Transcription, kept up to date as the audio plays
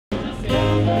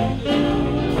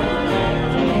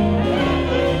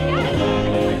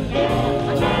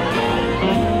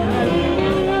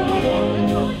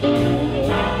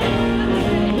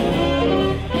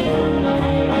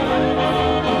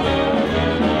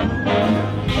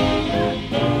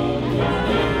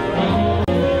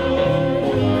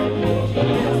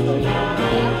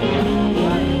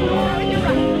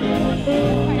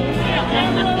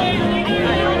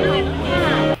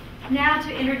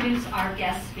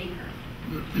speaker.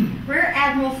 Rear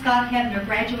Admiral Scott Hebner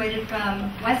graduated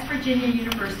from West Virginia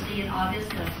University in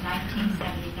August of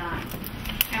 1979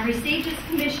 and received his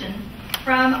commission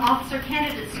from Officer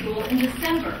Candidate School in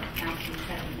December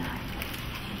 1979.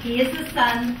 He is the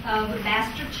son of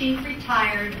Master Chief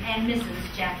Retired and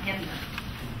Mrs. Jack Hebner.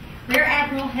 Rear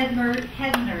Admiral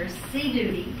Hebner's sea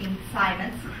duty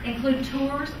assignments include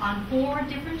tours on 4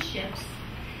 different ships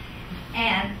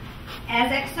and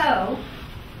as XO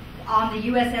on the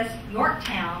USS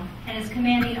Yorktown and as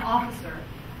commanding officer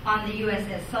on the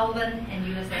USS Sullivan and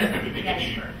USS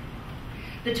Gettysburg.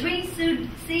 Between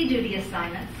sea duty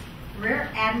assignments, Rear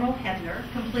Admiral Hebner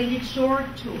completed shore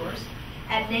tours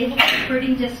at Naval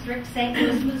Recruiting District, St.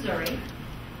 Louis, Missouri,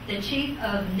 the Chief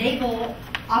of Naval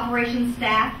Operations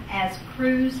Staff as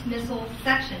Cruise Missile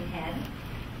Section Head,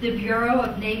 the Bureau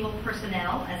of Naval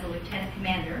Personnel as a Lieutenant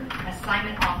Commander,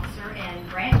 Assignment Officer, and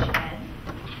Branch Head,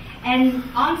 and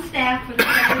on staff for the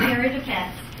Secretary of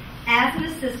Defense as an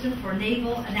assistant for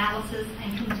naval analysis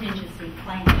and contingency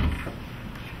planning.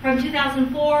 From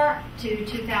 2004 to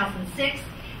 2006,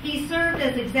 he served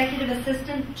as Executive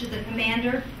Assistant to the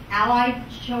Commander, Allied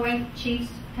Joint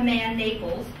Chiefs Command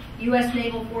Naples, U.S.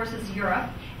 Naval Forces Europe,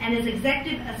 and as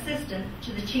Executive Assistant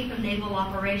to the Chief of Naval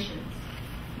Operations.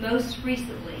 Most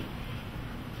recently,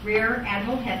 Rear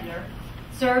Admiral Hebner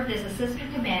served as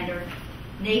Assistant Commander,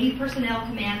 Navy Personnel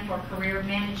Command for Career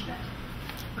Management.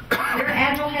 Rear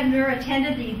Admiral Hebner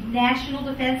attended the National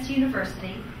Defense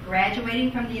University,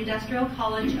 graduating from the Industrial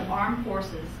College of Armed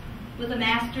Forces with a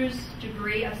master's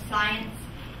degree of science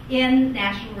in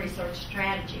National Research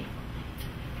Strategy.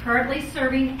 Currently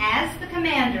serving as the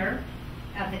commander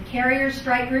of the Carrier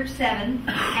Strike Group 7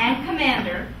 and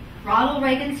Commander, Ronald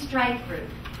Reagan Strike Group.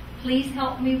 Please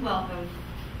help me welcome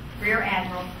Rear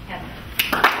Admiral Hebner.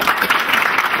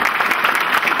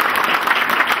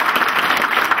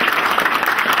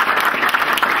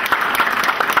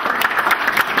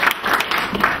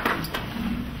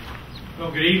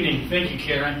 Well, good evening. Thank you,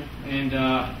 Karen. And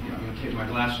I'm going to take my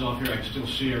glasses off here. I can still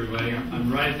see everybody.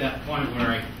 I'm right at that point where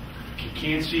I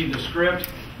can't see the script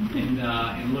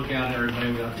and look out at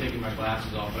everybody without taking my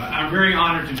glasses off. But I'm very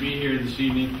honored to be here this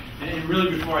evening. And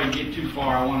really, before I get too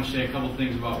far, I want to say a couple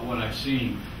things about what I've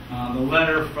seen. The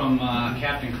letter from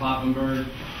Captain Kloppenberg,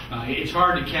 it's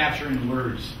hard to capture in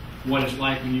words what it's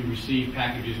like when you receive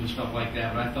packages and stuff like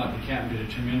that, but I thought the captain did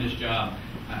a tremendous job.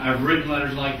 I've written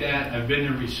letters like that. I've been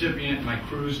the recipient. My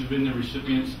crews have been the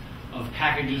recipients of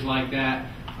packages like that.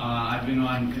 I've been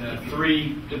on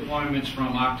 3 deployments from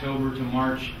October to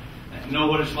March. I know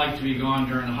what it's like to be gone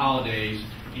during the holidays,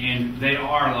 and they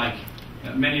are like,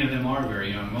 many of them are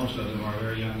very young. Most of them are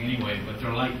very young anyway, but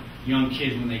they're like young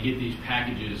kids when they get these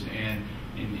packages, and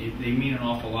they mean an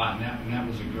awful lot, and that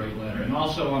was a great letter. And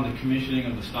also on the commissioning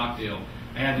of the Stockdale,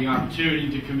 I had the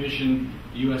opportunity to commission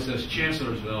USS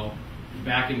Chancellorsville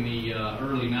back in the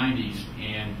early 90s,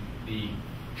 and the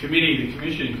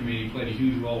commissioning committee played a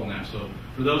huge role in that. So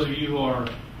for those of you who are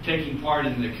taking part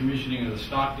in the commissioning of the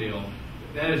Stockdale,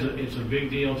 it's a big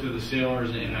deal to the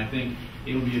sailors, and I think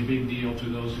it'll be a big deal to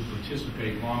those who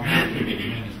participate long after the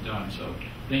event is done. So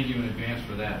thank you in advance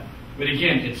for that. But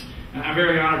again, I'm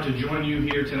very honored to join you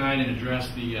here tonight and address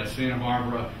the Santa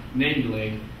Barbara Navy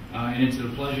League, and it's a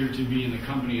pleasure to be in the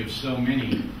company of so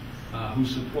many who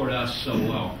support us so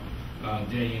well.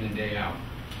 Day in and day out.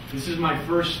 This is my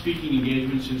first speaking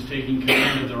engagement since taking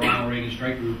command of the Ronald Reagan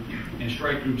Strike Group and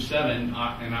Strike Group 7 in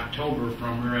October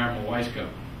from Rear Admiral Weisskopf.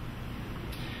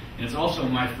 And it's also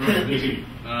my first visit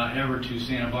ever to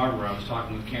Santa Barbara. I was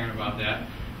talking with Karen about that,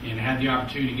 and I had the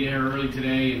opportunity to get here early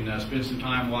today and spend some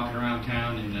time walking around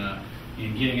town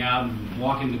and getting out and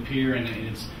walking the pier, and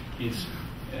it's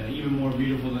even more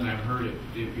beautiful than I've heard it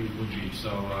would be.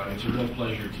 So it's a real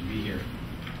pleasure to be here.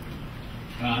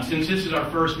 Since this is our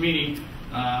first meeting,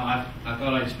 I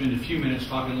thought I'd spend a few minutes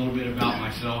talking a little bit about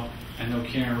myself. I know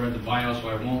Karen read the bio, so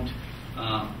I won't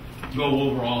go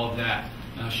over all of that.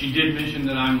 She did mention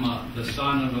that I'm the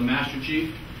son of a Master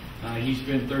Chief. He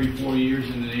spent 34 years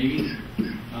in the Navy.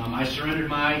 I surrendered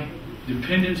my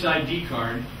dependent's ID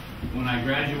card when I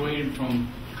graduated from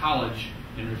college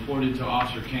and reported to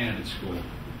Officer Candidate School.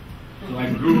 So I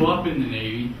grew up in the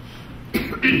Navy.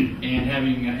 And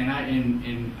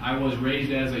I was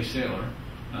raised as a sailor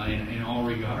in all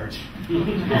regards.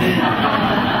 and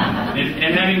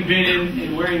having been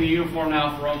in wearing the uniform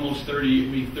now for almost 30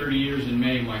 years in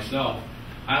May myself,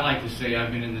 I like to say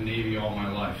I've been in the Navy all my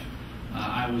life.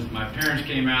 My parents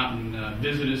came out and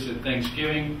visited us at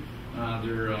Thanksgiving.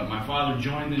 My father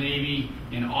joined the Navy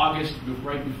in August,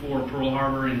 right before Pearl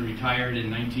Harbor, and retired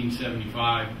in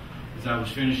 1975 as I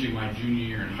was finishing my junior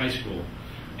year in high school.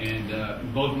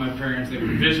 And both of my parents, they were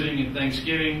visiting at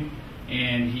Thanksgiving,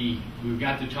 and we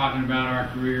got to talking about our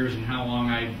careers and how long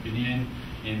I'd been in.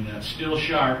 And still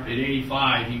sharp at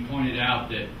 85, he pointed out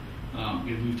that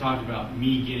we've talked about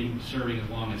me serving as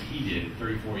long as he did,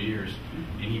 34 years.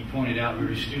 And he pointed out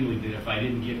very astutely that if I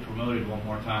didn't get promoted one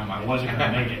more time, I wasn't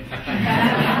going to make it.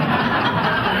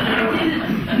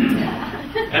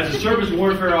 As a surface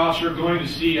warfare officer, going to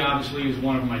sea obviously is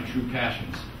one of my true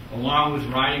passions, along with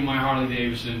riding my Harley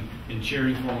Davidson and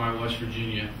cheering for my West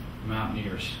Virginia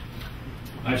Mountaineers.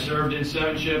 I've served in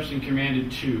 7 ships and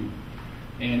commanded 2.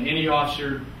 And any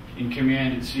officer in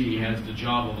command at sea has the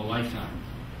job of a lifetime.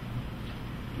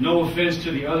 No offense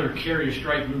to the other carrier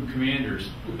strike group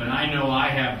commanders, but I know I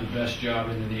have the best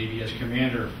job in the Navy as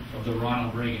commander of the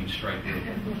Ronald Reagan Strike Group.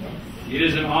 It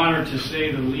is an honor, to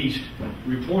say the least,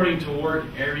 reporting to work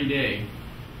every day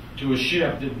to a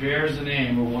ship that bears the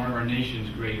name of one of our nation's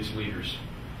greatest leaders.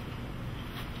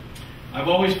 I've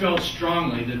always felt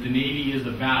strongly that the Navy is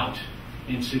about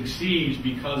and succeeds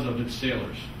because of its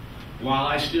sailors. While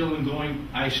I still enjoy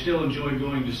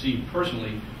going to sea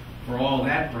personally for all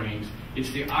that brings, it's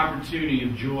the opportunity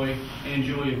of joy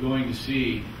of going to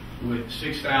sea with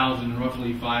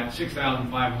roughly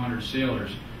 6,500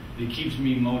 sailors that keeps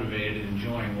me motivated and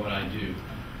enjoying what I do.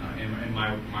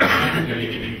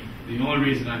 The only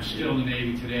reason I'm still in the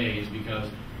Navy today is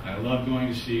because I love going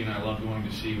to sea, and I love going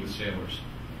to sea with sailors.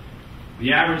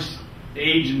 The average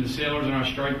age in the sailors in our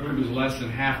strike group is less than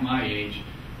half my age,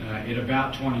 at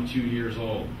about 22 years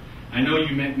old. I know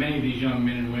you met many of these young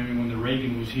men and women when the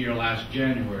Reagan was here last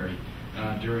January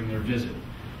during their visit.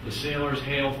 The sailors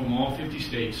hail from all 50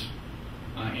 states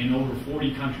in over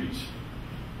 40 countries.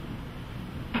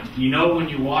 You know when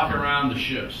you walk around the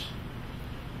ships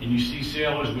and you see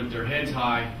sailors with their heads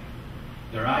high,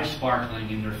 their eyes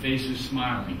sparkling, and their faces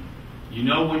smiling, you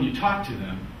know when you talk to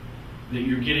them that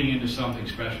you're getting into something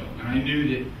special. And I knew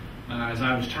that as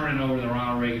I was turning over the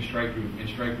Ronald Reagan Strike Group in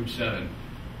Strike Group 7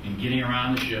 and getting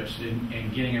around the ships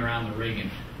and getting around the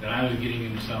Reagan, that I was getting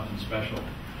into something special.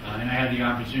 And I had the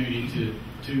opportunity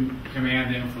to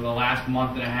command them for the last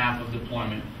month and a half of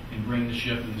deployment and bring the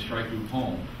ship and the Strike Group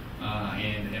home.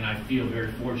 And I feel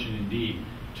very fortunate indeed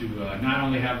to not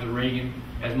only have the Reagan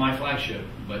as my flagship,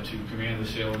 but to command the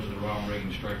sailors of the Ronald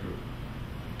Reagan Strike Group.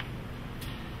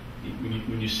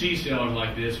 When you see sailors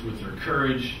like this with their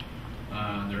courage,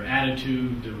 their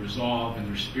attitude, their resolve, and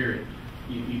their spirit,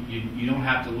 you don't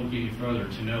have to look any further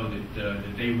to know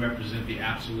that they represent the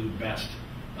absolute best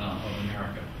of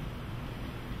America.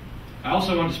 I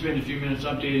also want to spend a few minutes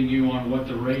updating you on what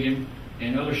the Reagan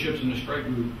and other ships in the strike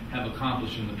group have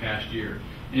accomplished in the past year.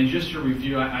 And just to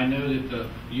review, I know that the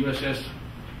USS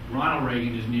Ronald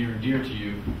Reagan is near and dear to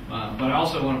you, but I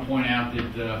also want to point out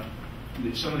that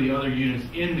some of the other units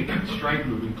in the strike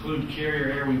group include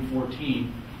Carrier Air Wing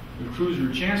 14, the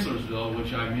cruiser Chancellorsville,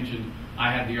 which I mentioned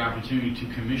I had the opportunity to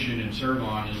commission and serve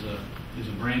on as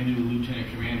a brand new lieutenant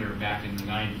commander back in the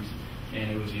 90s. And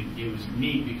it was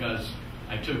neat because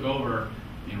I took over,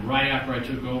 and right after I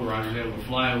took over, I was able to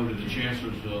fly over to the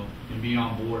Chancellorsville and be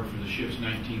on board for the ship's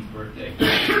 19th birthday.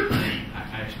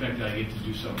 I expect that I get to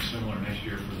do something similar next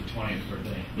year for the 20th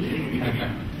birthday.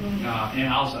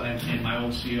 And my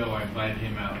old CO, I invited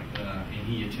him out, and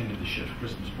he attended the ship's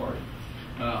Christmas party.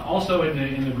 Also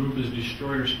in the group is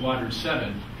Destroyer Squadron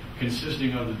 7,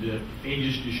 consisting of the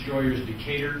Aegis destroyers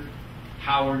Decatur,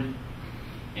 Howard,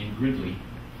 and Gridley,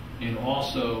 and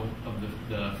also of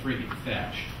the frigate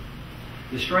Thatch.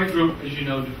 The strike group, as you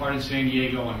know, departed San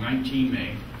Diego on 19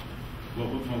 May.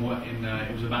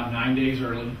 It was about 9 days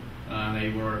early.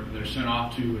 They're sent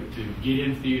off to get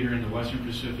in theater in the Western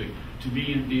Pacific, to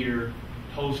be in theater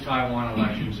post-Taiwan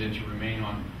elections, and to remain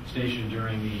on station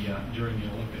during the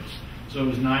Olympics. So it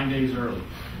was 9 days early.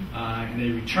 And they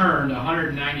returned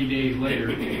 190 days later.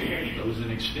 It was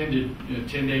an extended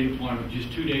 10-day deployment,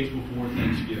 just 2 days before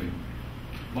Thanksgiving.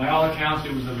 By all accounts,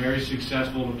 it was a very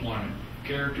successful deployment,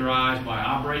 characterized by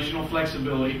operational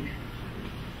flexibility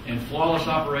and flawless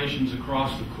operations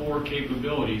across the core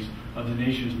capabilities of the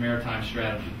nation's maritime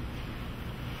strategy.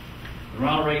 The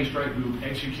Ronald Reagan Strike Group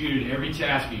executed every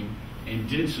tasking and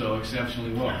did so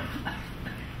exceptionally well.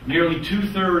 Nearly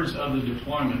 2/3 of the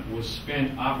deployment was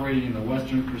spent operating in the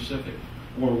Western Pacific,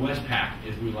 or Westpac,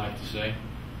 as we like to say.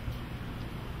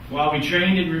 While we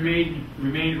trained and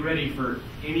remained ready for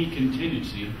any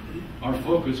contingency, our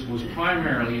focus was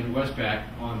primarily in Westpac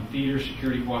on theater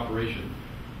security cooperation,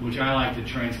 which I like to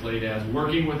translate as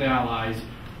working with allies,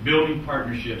 building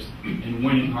partnerships, and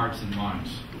winning hearts and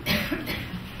minds.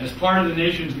 As part of the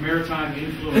nation's maritime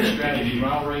influence strategy,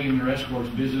 Ronald Reagan and their escorts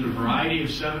visited a variety of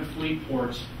 7th Fleet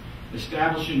ports,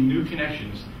 establishing new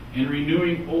connections and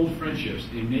renewing old friendships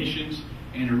in nations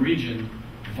and a region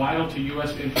vital to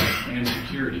U.S. interests and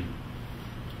security.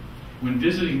 When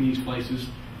visiting these places,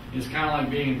 it's kind of like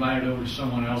being invited over to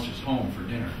someone else's home for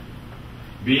dinner.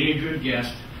 Being a good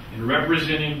guest and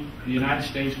representing the United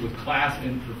States with class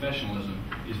and professionalism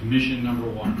is mission number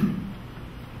one.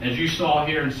 As you saw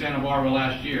here in Santa Barbara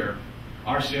last year,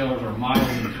 our sailors are models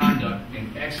in conduct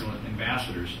and excellent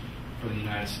ambassadors for the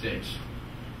United States.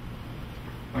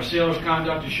 Our sailors'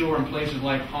 conduct ashore in places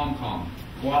like Hong Kong,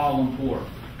 Kuala Lumpur,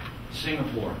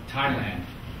 Singapore, Thailand,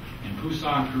 and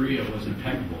Busan, Korea was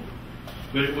impeccable.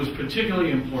 But it was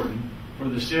particularly important for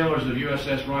the sailors of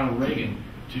USS Ronald Reagan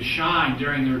to shine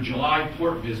during their July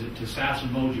port visit to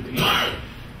Sasebo, Japan,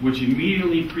 which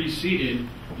immediately preceded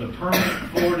the permanent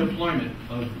forward deployment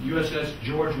of USS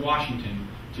George Washington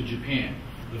to Japan,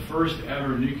 the first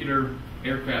ever nuclear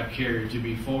aircraft carrier to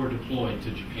be forward deployed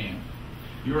to Japan.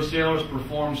 Your sailors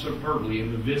performed superbly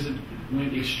and the visit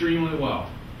went extremely well,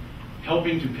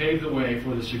 helping to pave the way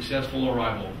for the successful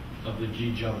arrival of the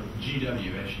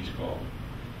GW, as she's called.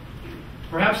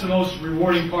 Perhaps the most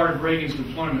rewarding part of Reagan's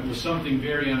deployment was something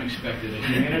very unexpected, a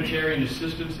humanitarian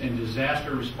assistance and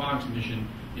disaster response mission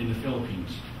in the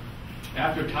Philippines.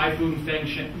 After Typhoon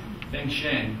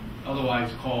Fengshen,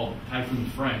 otherwise called Typhoon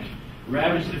Frank,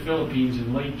 ravaged the Philippines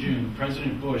in late June,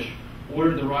 President Bush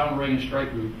ordered the Ronald Reagan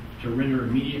Strike Group to render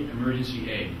immediate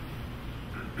emergency aid.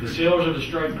 The sailors of the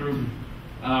strike group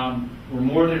were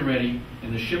more than ready,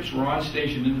 and the ships were on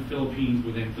station in the Philippines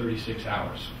within 36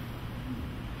 hours.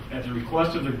 At the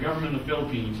request of the government of the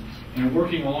Philippines, and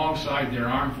working alongside their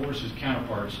armed forces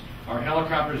counterparts, our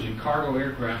helicopters and cargo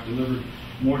aircraft delivered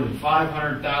more than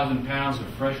 500,000 pounds of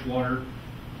fresh water,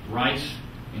 rice,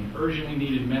 and urgently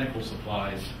needed medical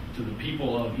supplies to the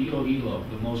people of Iloilo,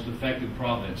 the most affected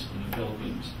province in the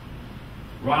Philippines.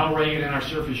 Ronald Reagan and our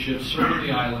surface ships circled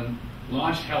the island,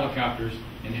 launched helicopters,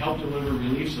 and helped deliver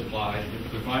relief supplies that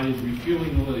provided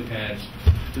refueling lily pads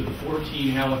to the 14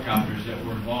 helicopters that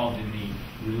were involved in the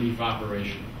relief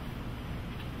operation.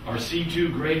 Our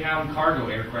C-2 Greyhound cargo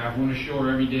aircraft went ashore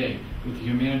every day with the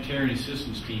humanitarian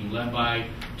assistance team led by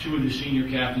two of the senior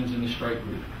captains in the strike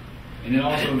group. And it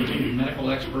also included medical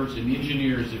experts and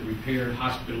engineers that repaired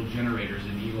hospital generators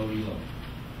in Iloilo.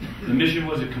 The mission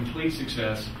was a complete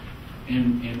success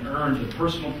and earned the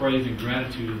personal praise and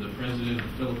gratitude of the President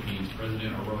of the Philippines,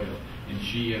 President Arroyo. And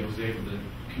she was able to, the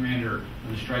commander of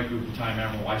the strike group at the time,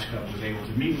 Admiral Weisskopf, was able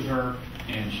to meet with her,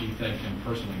 and she thanked him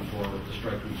personally for the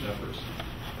strike group's efforts.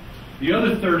 The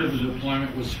other third of the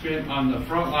deployment was spent on the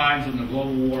front lines of the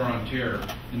global war on terror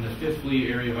in the 5th Fleet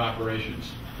area of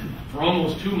operations. For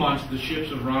almost 2 months, the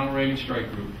ships of Ronald Reagan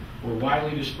Strike Group were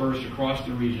widely dispersed across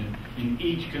the region, in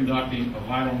each conducting a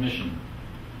vital mission,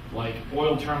 like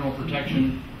oil terminal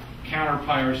protection,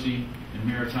 counter-piracy, and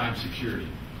maritime security.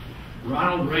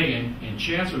 Ronald Reagan and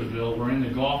Chancellorsville were in the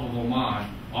Gulf of Oman,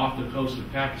 off the coast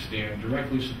of Pakistan,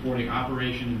 directly supporting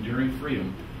Operation Enduring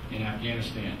Freedom in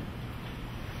Afghanistan.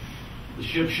 The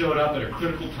ship showed up at a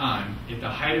critical time, at the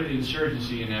height of the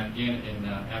insurgency in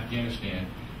Afghanistan,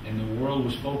 and the world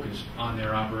was focused on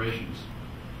their operations.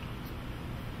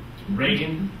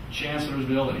 Reagan,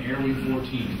 Chancellorsville, and Air Wing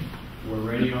 14 were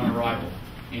ready on arrival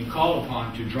and called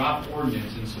upon to drop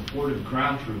ordnance in support of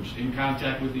ground troops in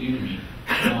contact with the enemy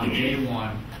on day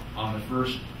one on the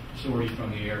first sortie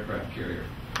from the aircraft carrier.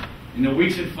 In the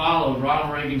weeks that followed,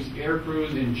 Ronald Reagan's air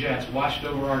crews and jets watched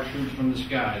over our troops from the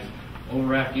skies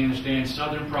over Afghanistan's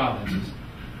southern provinces,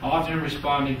 often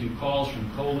responding to calls from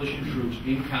coalition troops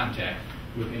in contact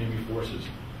with enemy forces.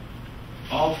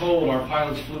 All told, our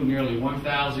pilots flew nearly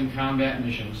 1,000 combat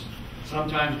missions,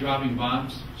 sometimes dropping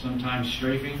bombs, sometimes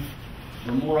strafing,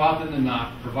 but more often than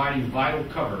not, providing vital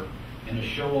cover and a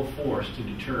show of force to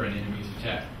deter an enemy's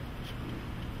attack.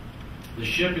 The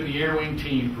ship and the Air Wing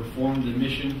team performed the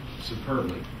mission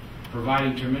superbly,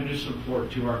 providing tremendous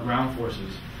support to our ground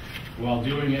forces while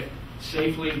doing it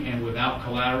safely and without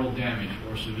collateral damage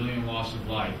or civilian loss of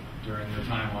life during their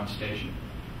time on station.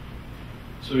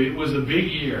 So it was a big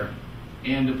year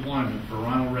and deployment for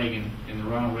Ronald Reagan and the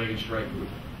Ronald Reagan Strike Group.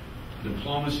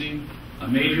 Diplomacy, a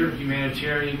major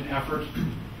humanitarian effort,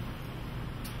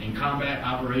 and combat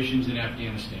operations in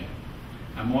Afghanistan.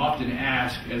 I'm often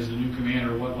asked, as the new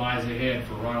commander, what lies ahead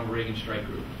for Ronald Reagan Strike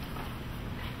Group.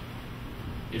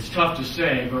 It's tough to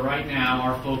say, but right now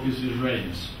our focus is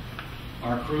readiness.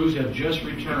 Our crews have just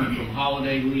returned from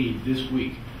holiday leave this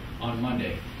week on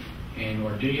Monday, and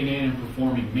are digging in and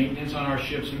performing maintenance on our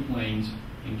ships and planes,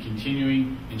 and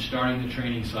continuing and starting the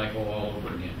training cycle all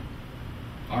over again.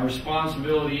 Our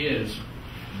responsibility is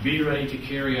be ready to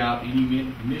carry out any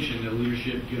mission that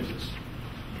leadership gives us.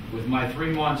 With my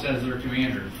 3 months as their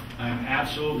commander, I am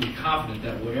absolutely confident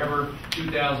that whatever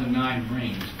 2009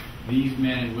 brings, these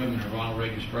men and women of Ronald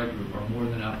Reagan Strike Group are more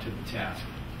than up to the task.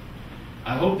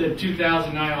 I hope that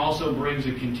 2009 also brings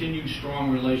a continued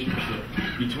strong relationship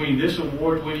between this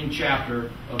award-winning chapter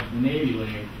of the Navy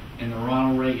League and the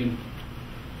Ronald Reagan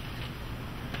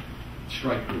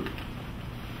Strike Group,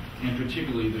 and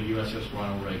particularly the USS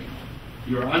Ronald Reagan.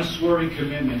 Your unswerving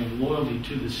commitment and loyalty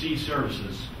to the sea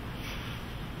services,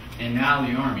 and now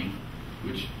the Army,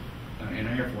 and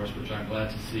Air Force, which I'm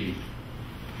glad to see,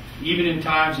 even in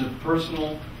times of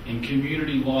personal and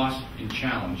community loss and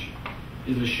challenge,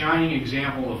 is a shining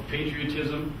example of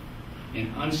patriotism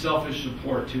and unselfish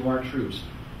support to our troops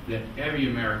that every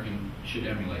American should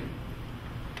emulate.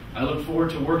 I look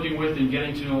forward to working with and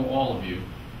getting to know all of you.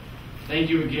 Thank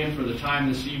you again for the time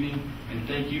this evening, and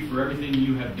thank you for everything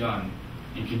you have done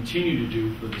and continue to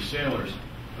do for the sailors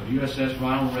of USS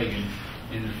Ronald Reagan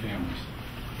and their families.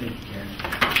 Thank you, Karen.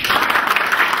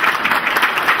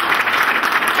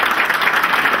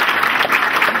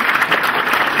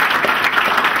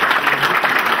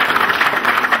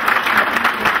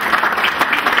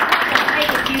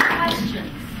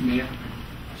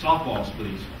 Softballs,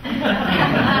 please.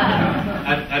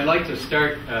 I'd like to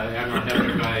start, Admiral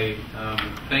Hebner, by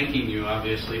thanking you,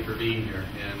 obviously, for being here.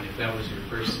 And if that was your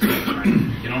first speech, I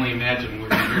can only imagine we're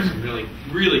going to hear some really,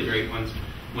 really great ones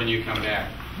when you come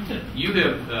back.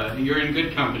 You're in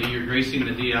good company. You're gracing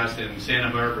the Diaz in Santa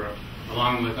Barbara,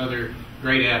 along with other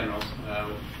great admirals.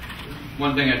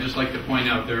 One thing I'd just like to point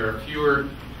out, there are fewer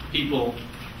people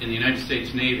in the United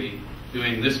States Navy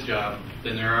doing this job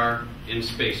than there are in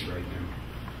space right now.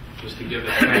 Just to give it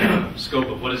kind of a scope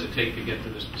of what does it take to get to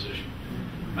this position.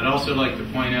 I'd also like to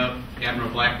point out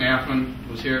Admiral Black-Maffin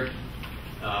was here,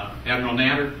 Admiral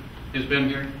Natter has been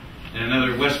here, and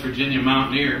another West Virginia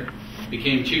mountaineer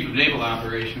became Chief of Naval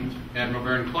Operations, Admiral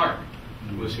Vern Clark,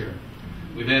 was here.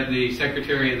 We've had the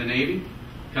Secretary of the Navy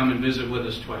come and visit with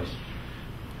us twice.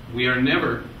 We are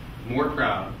never more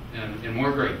proud and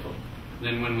more grateful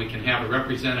than when we can have a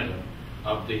representative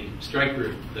of the strike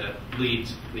group that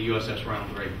leads the USS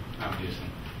Ronald Reagan, obviously.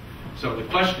 So the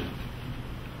question,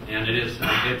 and it's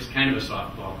kind of a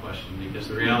softball question, because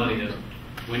the reality is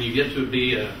when you get to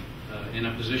be in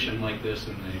a position like this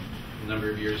in the number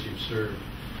of years you've served,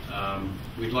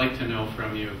 we'd like to know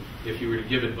from you, if you were to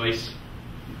give advice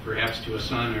perhaps to a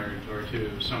son or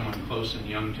to someone close and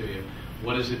young to you,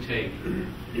 what does it take in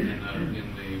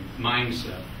the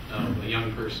mindset of a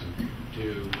young person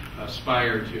to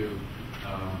aspire to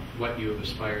what you have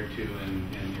aspired to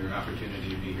and your opportunity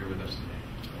to be here with us today?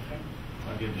 Okay.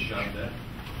 I'll give it a shot at that.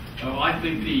 I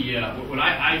think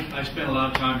I spend a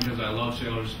lot of time, because I love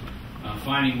sailors,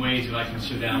 finding ways that I can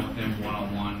sit down with them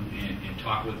one-on-one and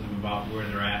talk with them about where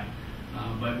they're at.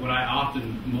 But what I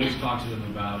often most talk to them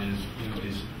about is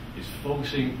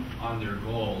focusing on their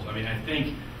goals. I mean, I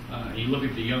think you look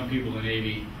at the young people in the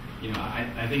Navy.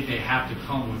 I think they have to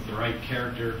come with the right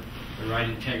character, the right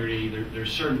integrity.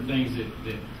 There's certain things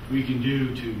that we can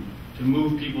do to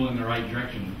move people in the right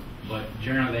direction, but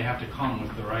generally they have to come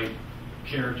with the right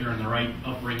character and the right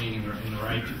upbringing and the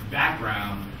right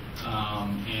background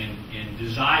and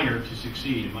desire to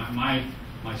succeed. My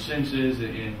sense is,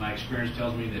 and my experience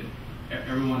tells me, that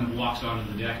everyone that walks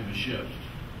onto the deck of a ship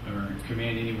or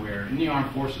command anywhere in the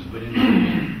armed forces, but in the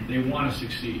Navy, they want to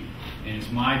succeed, and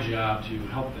it's my job to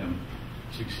help them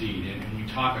succeed. And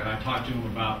I talk to them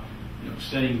about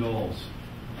setting goals,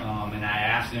 and I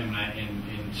asked them,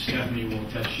 and Stephanie will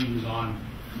attest, she was on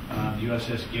the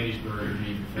USS Gettysburg with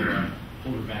me before I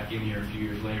pulled her back in here a few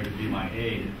years later to be my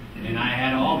aide, and I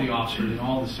had all the officers and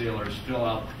all the sailors fill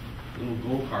out little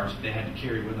goal cards that they had to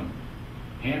carry with them,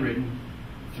 handwritten,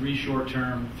 3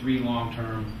 short-term, 3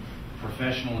 long-term,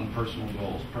 professional and personal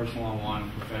goals. Personal on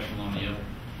one, professional on the other.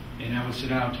 And I would sit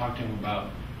down and talk to them about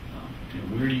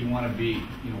where do you want to be?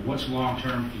 What's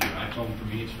long-term for you? I told them, for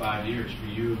me it's 5 years. For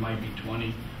you it might be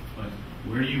 20. But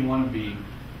where do you want to be?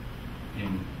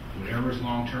 And whatever is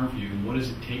long-term for you, what does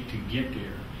it take to get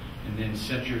there? And then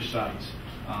set your sights.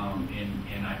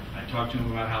 And I talk to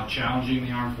them about how challenging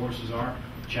the armed forces are,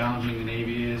 challenging the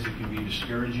Navy is. It can be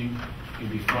discouraging. It can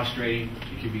be frustrating.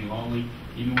 It can be lonely.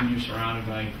 Even when you're surrounded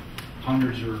by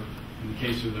hundreds, or in the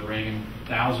case of the Reagan,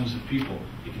 thousands of people,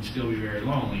 it can still be very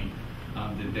lonely.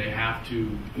 That they have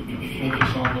to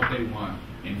focus on what they want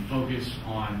and focus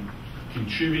on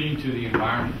contributing to the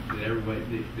environment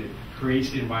that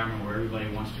creates the environment where everybody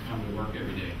wants to come to work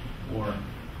every day. Or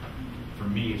for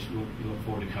me, it's we look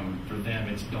forward to coming. For them,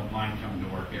 it's don't mind coming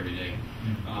to work every day.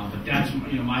 But that's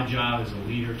my job as a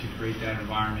leader, to create that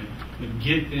environment, but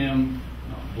get them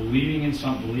believing in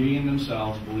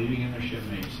themselves, believing in their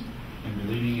shipmates, and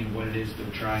believing in what it is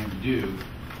they're trying to do,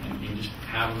 and just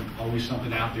having always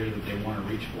something out there that they want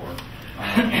to reach for.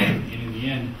 And in the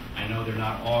end, I know they're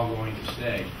not all going to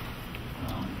stay.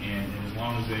 And as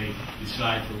long as they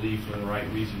decide to leave for the right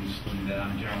reasons, then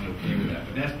I'm generally okay with that.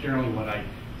 But that's generally what I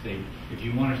say. If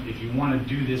you want to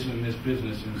do this in this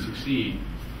business and succeed,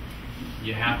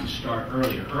 you have to start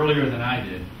earlier than I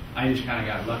did. I just kind of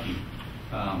got lucky,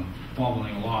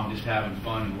 fumbling along, just having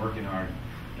fun and working hard.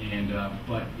 And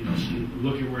but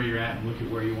look at where you're at and look at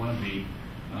where you want to be.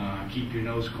 Keep your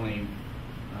nose clean.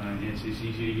 It's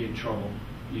easy to get in trouble.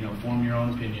 Form your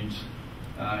own opinions,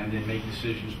 and then make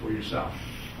decisions for yourself.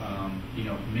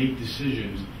 Make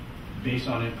decisions based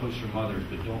on inputs from others,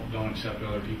 but don't accept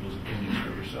other people's opinions for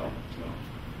yourself. So.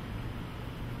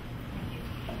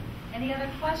 Any other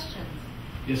questions?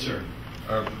 Yes, sir.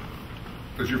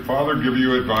 Does your father give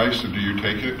you advice, and do you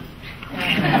take it? I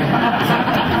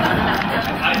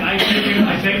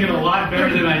take it a lot better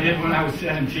than I did when I was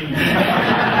 17.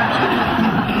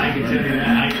 I can tell you that.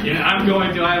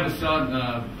 I have a son,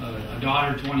 a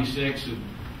daughter, 26, who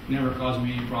never caused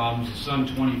me any problems. A son,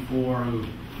 24, who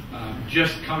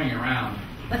just coming around,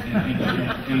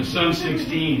 and a son,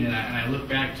 16. And I look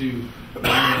back to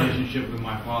my relationship with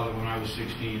my father when I was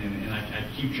 16, and I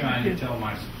keep trying to tell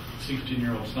my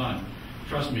 16-year-old son,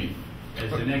 trust me, as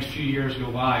the next few years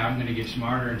go by, I'm going to get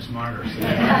smarter and smarter. So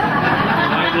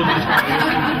I will just start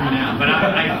listening to me now. But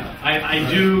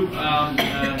I do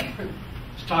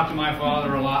talk to my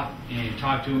father a lot and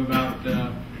talk to him about,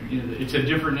 it's a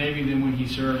different Navy than when he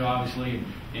served, obviously.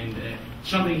 And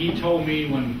something he told me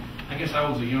when, I guess I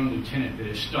was a young lieutenant, that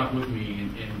has stuck with me.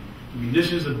 And I mean,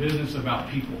 this is a business about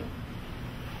people.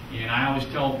 And I always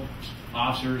tell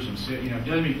officers, and it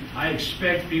doesn't mean I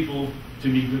expect people to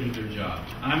be good at their job.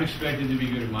 I'm expected to be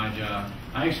good at my job.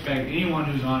 I expect anyone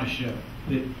who's on a ship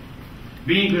that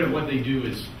being good at what they do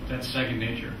that's second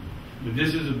nature. But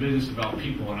this is a business about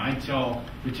people, and I tell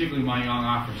particularly my young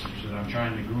officers that I'm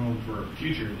trying to groom for a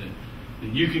future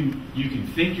that you can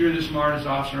think you're the smartest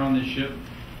officer on this ship.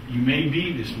 You may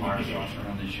be the smartest officer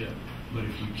on this ship, but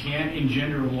if you can't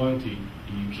engender loyalty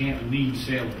and you can't lead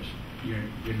sailors,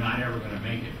 you're not ever going to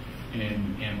make it.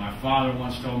 And my father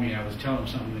once told me, I was telling him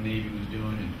something the Navy was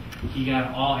doing, and he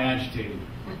got all agitated.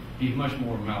 He's much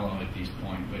more mellow at this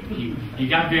point, but he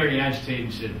got very agitated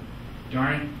and said,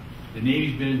 darn it, the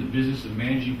Navy's been in the business of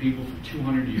managing people for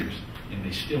 200 years, and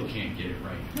they still can't get it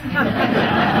right.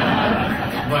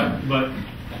 but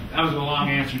that was a long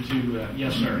answer to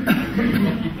yes, sir.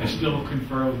 I still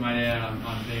confer with my dad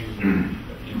on things and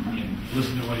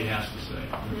listen to what he has to say.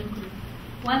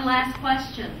 One last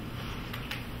question.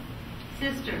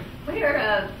 Sister.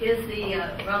 Where is the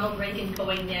Ronald Reagan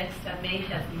going next? I may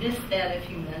have missed that if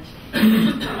you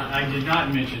mentioned it. I did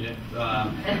not mention it.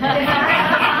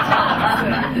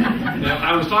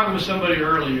 I was talking with somebody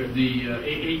earlier.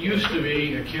 It used to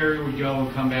be a carrier would go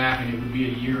and come back, and it would be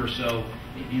a year or so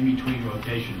in between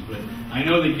rotations. But I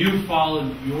know that you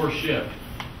followed your ship,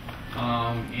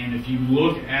 and if you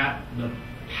look at the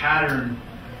pattern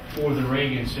for the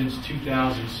Reagan since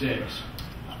 2006,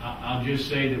 I'll just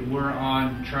say that we're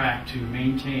on track to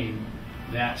maintain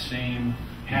that same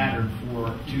pattern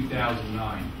for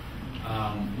 2009.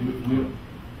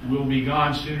 We'll be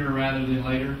gone sooner rather than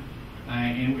later,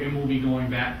 and we'll be going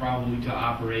back probably to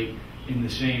operate in the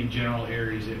same general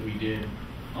areas that we did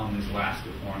on this last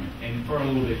deployment, and for a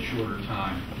little bit shorter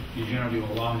time. You generally do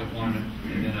a long deployment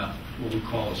and then what we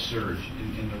call a surge,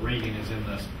 and the Reagan is in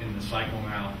the cycle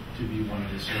now to be one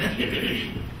of the surge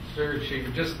areas. Sir, she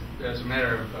just as a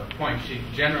matter of point, she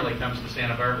generally comes to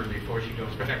Santa Barbara before she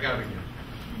goes back out again.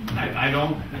 I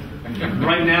don't.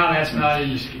 Right now, that's not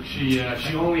in. She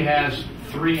only has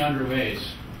 3 underways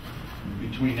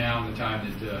between now and the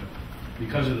time that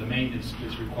because of the maintenance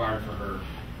that's required for her.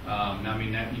 I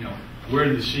mean that we're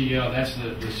the CEO. That's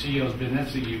the CEO's been.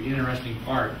 That's the interesting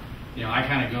part. I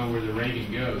kind of go where the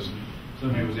Reagan goes. And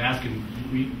somebody was asking.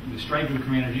 The strike group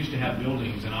commanders used to have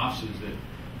buildings and offices that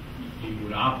you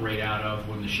would operate out of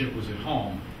when the ship was at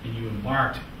home, and you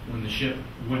embarked when the ship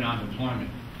went on deployment.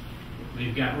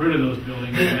 They've got rid of those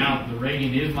buildings, and now the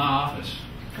Reagan is my office.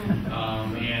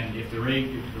 And if the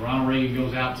Ronald Reagan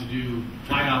goes out to do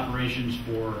flight operations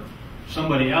for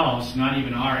somebody else, not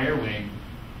even our air wing,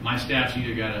 my staff's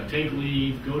either got to take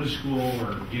leave, go to school,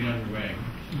 or get underway.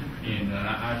 And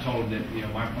I told them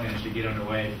that my plan is to get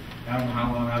underway. I don't know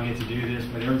how long I'll get to do this,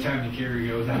 but every time the carrier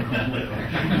goes, I'm going with them.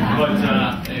 But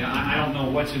I don't know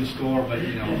what's in store, but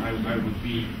I would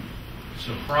be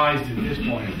surprised at this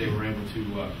point if they were able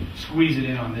to squeeze it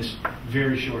in on this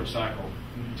very short cycle.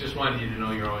 Just wanted you to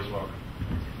know you're always welcome.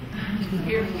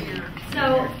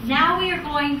 So now we are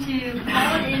going to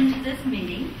call it into this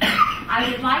meeting. I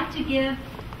would like to give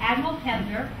Admiral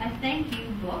Hebner a thank you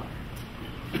book.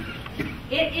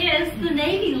 It is the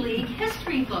Navy League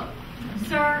history book.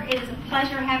 Sir, it is a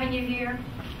pleasure having you here,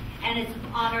 and it's an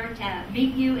honor to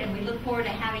meet you, and we look forward to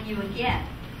having you again.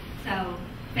 So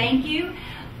thank you.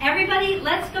 Everybody,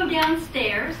 let's go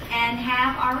downstairs and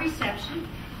have our reception.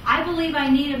 I believe I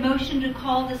need a motion to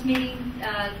call this meeting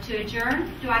to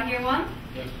adjourn. Do I hear one?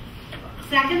 Yes.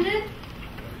 Seconded?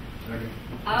 Second.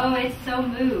 Oh, it's so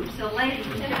moved. So ladies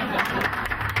and gentlemen.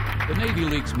 The Navy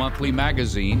League's monthly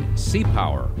magazine, Sea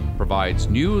Power, provides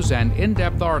news and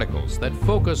in-depth articles that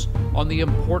focus on the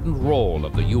important role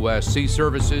of the U.S. Sea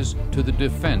Services to the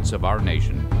defense of our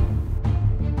nation.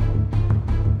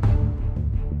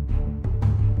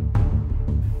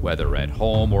 Whether at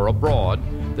home or abroad,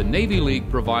 the Navy League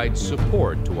provides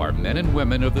support to our men and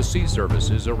women of the sea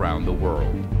services around the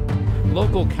world.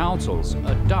 Local councils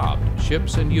adopt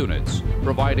ships and units,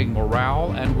 providing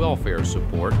morale and welfare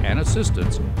support and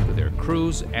assistance to their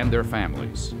crews and their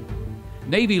families.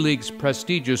 Navy League's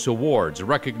prestigious awards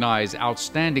recognize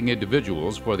outstanding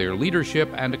individuals for their leadership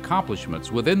and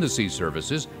accomplishments within the sea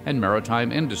services and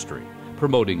maritime industry,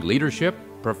 promoting leadership,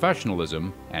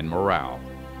 professionalism, and morale.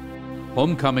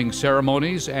 Homecoming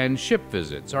ceremonies and ship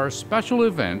visits are special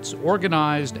events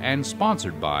organized and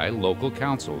sponsored by local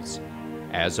councils,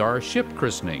 as are ship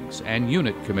christenings and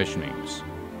unit commissionings.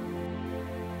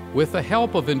 With the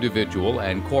help of individual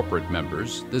and corporate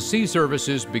members, the sea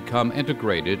services become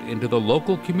integrated into the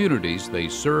local communities they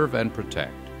serve and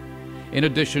protect. In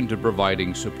addition to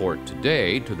providing support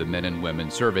today to the men and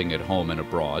women serving at home and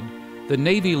abroad, the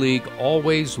Navy League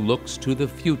always looks to the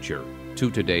future, to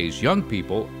today's young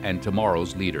people and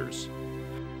tomorrow's leaders.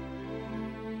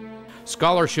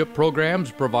 Scholarship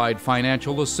programs provide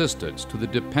financial assistance to the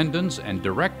dependents and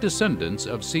direct descendants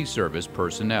of Sea Service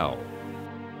personnel.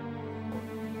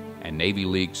 And Navy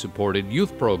League-supported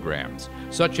youth programs,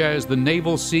 such as the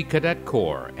Naval Sea Cadet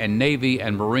Corps and Navy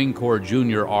and Marine Corps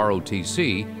Junior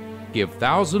ROTC, give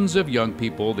thousands of young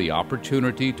people the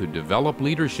opportunity to develop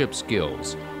leadership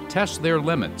skills, test their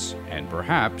limits, and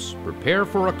perhaps prepare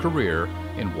for a career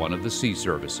in one of the sea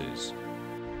services.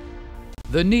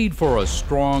 The need for a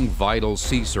strong, vital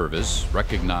sea service,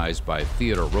 recognized by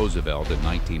Theodore Roosevelt in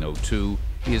 1902,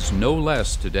 is no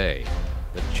less today.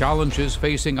 The challenges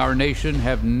facing our nation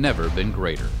have never been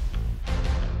greater.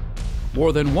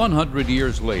 More than 100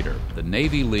 years later, the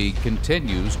Navy League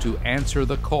continues to answer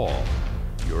the call.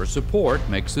 Your support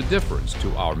makes a difference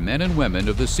to our men and women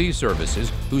of the sea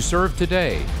services who serve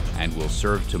today and will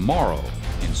serve tomorrow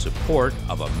in support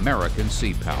of American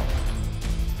sea power.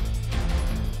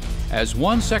 As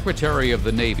one Secretary of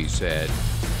the Navy said,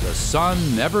 "The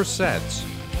sun never sets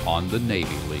on the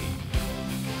Navy League."